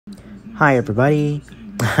Hi everybody.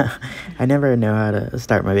 I never know how to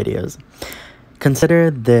start my videos.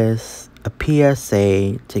 Consider this a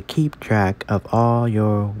PSA to keep track of all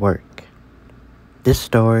your work. This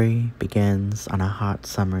story begins on a hot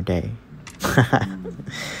summer day.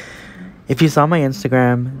 If you saw my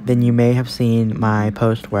Instagram, then you may have seen my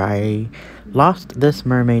post where I lost this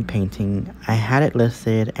mermaid painting. I had it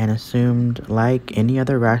listed and assumed, like any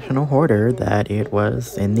other rational hoarder, that it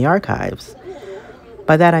was in the archives.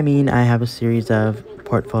 By that I mean I have a series of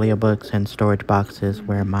portfolio books and storage boxes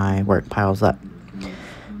where my work piles up.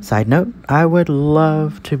 Side note, I would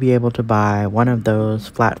love to be able to buy one of those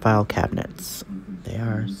flat file cabinets. They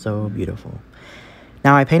are so beautiful.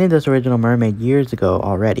 Now, I painted this original mermaid years ago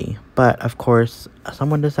already, but of course,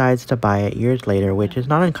 someone decides to buy it years later, which is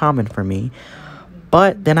not uncommon for me.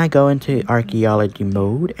 But then I go into archaeology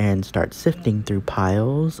mode and start sifting through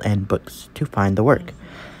piles and books to find the work.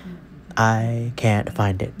 I can't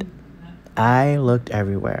find it. I looked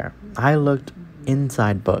everywhere. I looked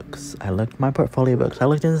inside books. I looked my portfolio books. I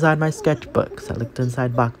looked inside my sketchbooks. I looked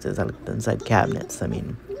inside boxes. I looked inside cabinets. I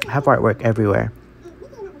have artwork everywhere.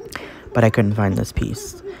 But I couldn't find this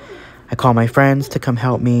piece. I call my friends to come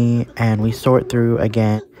help me, and we sort through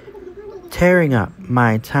again, tearing up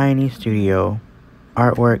my tiny studio,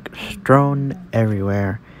 artwork strewn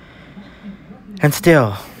everywhere, and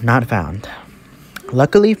still not found.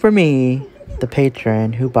 Luckily for me, the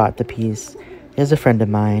patron who bought the piece is a friend of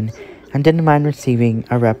mine and didn't mind receiving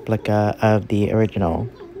a replica of the original.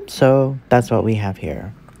 So that's what we have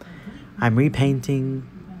here. I'm repainting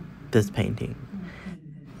this painting.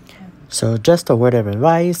 So just a word of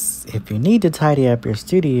advice, if you need to tidy up your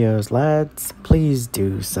studios, lads, please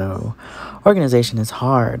do so. Organization is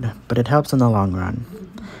hard, but it helps in the long run.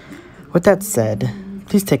 With that said,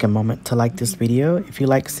 please take a moment to like this video if you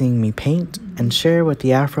like seeing me paint and share with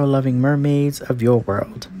the Afro-loving mermaids of your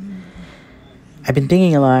world. I've been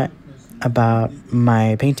thinking a lot about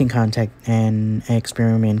my painting content and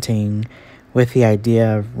experimenting with the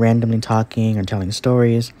idea of randomly talking or telling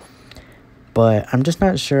stories, but I'm just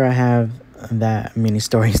not sure I have that many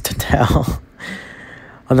stories to tell.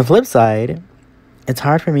 On the flip side, it's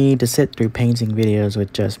hard for me to sit through painting videos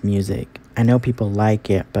with just music. I know people like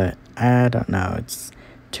it, but I don't know, it's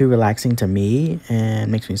too relaxing to me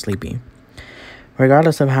and makes me sleepy.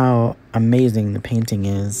 Regardless of how amazing the painting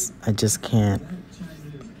is, I just can't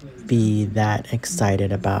be that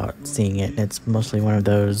excited about seeing it. It's mostly one of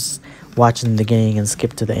those watching the beginning and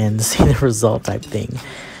skip to the end to see the result type thing.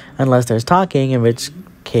 Unless there's talking, in which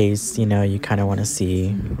case, you kind of want to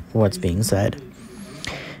see what's being said.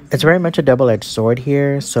 It's very much a double-edged sword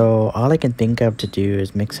here, so all I can think of to do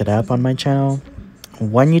is mix it up on my channel.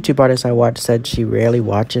 One YouTube artist I watched said she rarely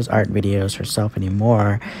watches art videos herself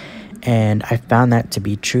anymore, and I found that to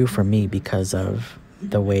be true for me because of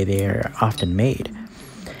the way they are often made.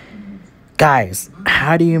 Guys,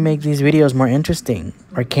 how do you make these videos more interesting?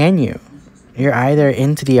 Or can you? You're either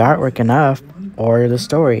into the artwork enough or the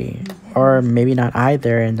story, or maybe not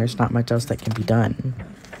either and there's not much else that can be done.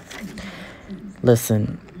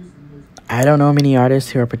 Listen, I don't know many artists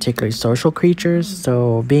who are particularly social creatures,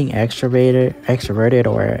 so being extroverted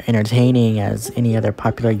or entertaining as any other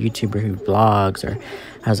popular YouTuber who vlogs or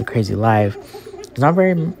has a crazy life is not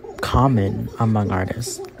very common among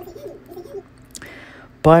artists.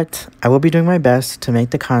 But I will be doing my best to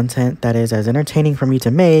make the content that is as entertaining for me to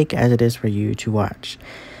make as it is for you to watch.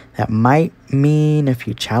 That might mean a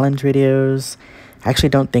few challenge videos. I actually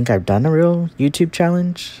don't think I've done a real YouTube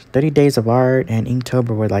challenge. 30 Days of Art and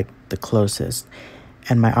Inktober were like the closest.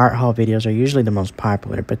 And my art haul videos are usually the most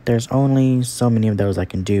popular, but there's only so many of those I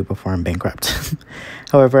can do before I'm bankrupt.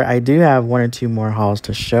 However, I do have 1 or 2 more hauls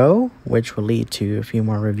to show, which will lead to a few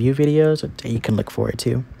more review videos that you can look forward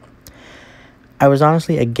to. I was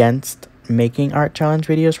honestly against making art challenge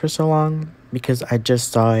videos for so long because I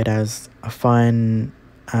just saw it as a fun,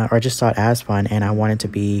 and I wanted to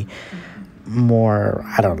be more,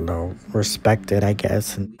 respected, I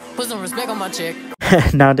guess. Put some respect on my chick.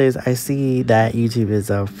 Nowadays, I see that YouTube is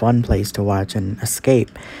a fun place to watch and escape,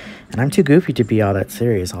 and I'm too goofy to be all that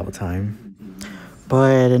serious all the time.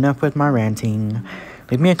 But enough with my ranting.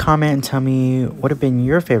 Leave me a comment and tell me what have been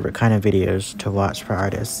your favorite kind of videos to watch for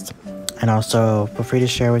artists. And also, feel free to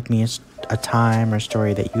share with me a time or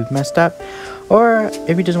story that you've messed up, or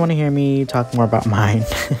if you just want to hear me talk more about mine.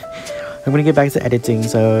 I'm going to get back to editing,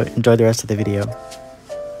 so enjoy the rest of the video.